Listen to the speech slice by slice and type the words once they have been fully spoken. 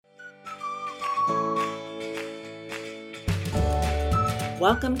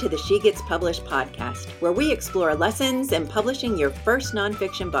Welcome to the She Gets Published podcast, where we explore lessons in publishing your first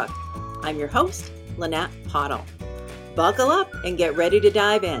nonfiction book. I'm your host, Lynette Pottle. Buckle up and get ready to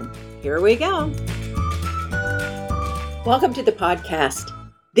dive in. Here we go. Welcome to the podcast.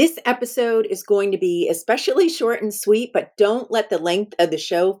 This episode is going to be especially short and sweet, but don't let the length of the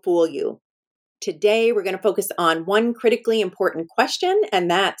show fool you. Today, we're going to focus on one critically important question,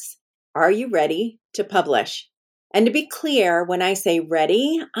 and that's, are you ready to publish? And to be clear, when I say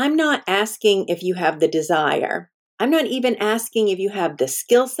ready, I'm not asking if you have the desire. I'm not even asking if you have the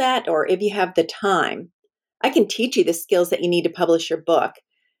skill set or if you have the time. I can teach you the skills that you need to publish your book.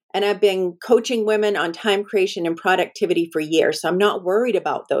 And I've been coaching women on time creation and productivity for years, so I'm not worried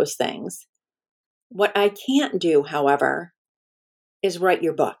about those things. What I can't do, however, is write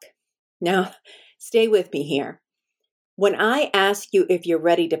your book. Now, stay with me here. When I ask you if you're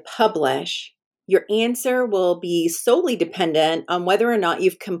ready to publish, your answer will be solely dependent on whether or not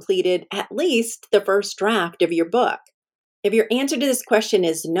you've completed at least the first draft of your book. If your answer to this question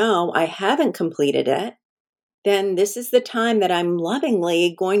is no, I haven't completed it, then this is the time that I'm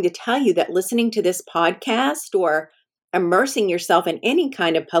lovingly going to tell you that listening to this podcast or immersing yourself in any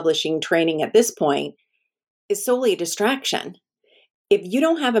kind of publishing training at this point is solely a distraction. If you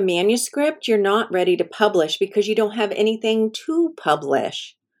don't have a manuscript, you're not ready to publish because you don't have anything to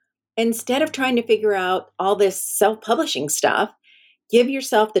publish. Instead of trying to figure out all this self-publishing stuff, give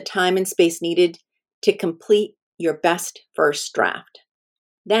yourself the time and space needed to complete your best first draft.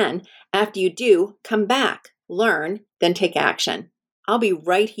 Then, after you do, come back, learn, then take action. I'll be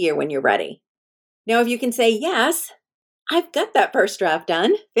right here when you're ready. Now, if you can say, yes, I've got that first draft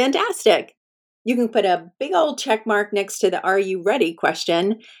done, fantastic. You can put a big old check mark next to the Are You Ready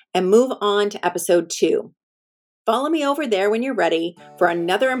question and move on to episode 2. Follow me over there when you're ready for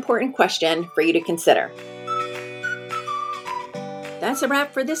another important question for you to consider. That's a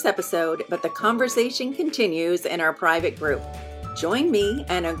wrap for this episode, but the conversation continues in our private group. Join me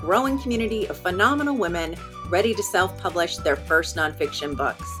and a growing community of phenomenal women ready to self-publish their first nonfiction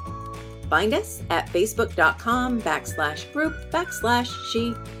books. Find us at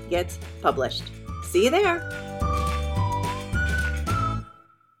facebook.com/group/She Gets Published. See you there.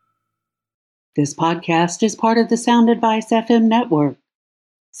 This podcast is part of the Sound Advice FM network.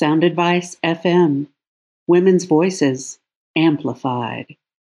 Sound Advice FM. Women's voices amplified.